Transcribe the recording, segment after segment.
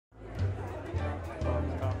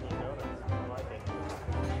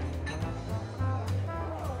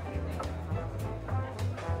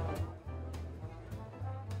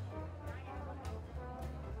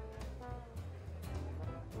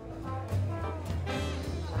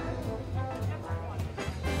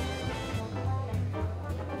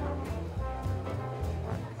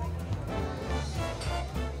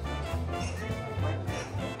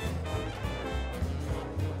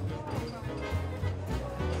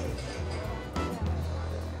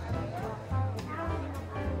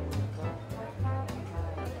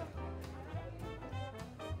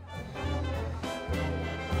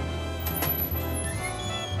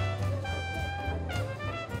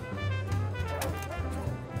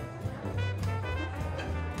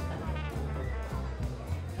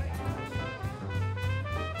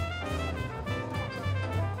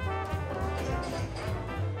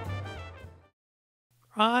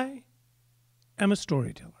I am a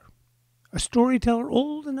storyteller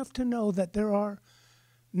old enough to know that there are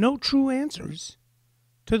no true answers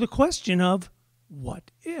to the question of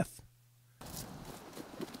what if.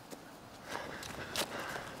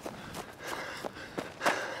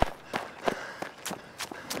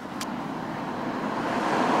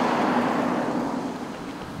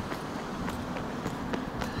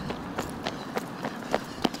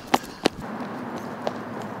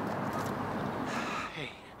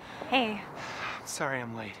 Hey. Sorry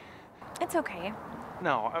I'm late. It's okay.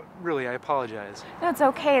 No, really, I apologize. No, it's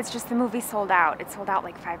okay. It's just the movie sold out. It sold out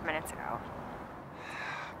like 5 minutes ago.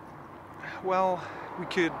 Well, we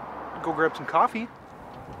could go grab some coffee.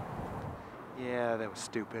 Yeah, that was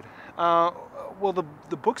stupid. Well,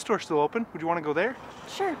 the bookstore's still open. Would you want to go there?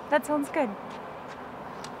 Sure, that sounds good.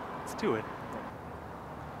 Let's do it.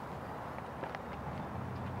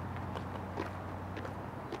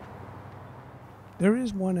 There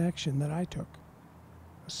is one action that I took,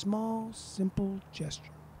 a small, simple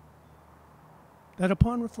gesture, that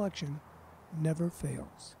upon reflection never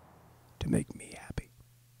fails to make me happy.